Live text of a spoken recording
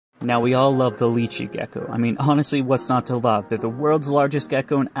Now, we all love the lychee gecko. I mean, honestly, what's not to love? They're the world's largest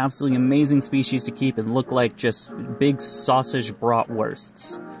gecko, an absolutely amazing species to keep and look like just big sausage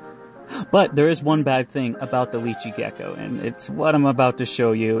bratwursts. But there is one bad thing about the lychee gecko, and it's what I'm about to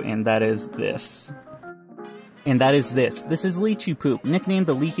show you, and that is this. This is lychee poop. Nicknamed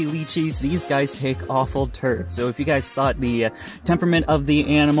the leaky lychees, these guys take awful turds. So if you guys thought the temperament of the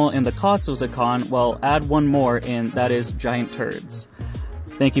animal and the cost was a con, well, add one more, and that is giant turds.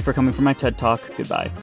 Thank you for coming for my TED Talk. Goodbye.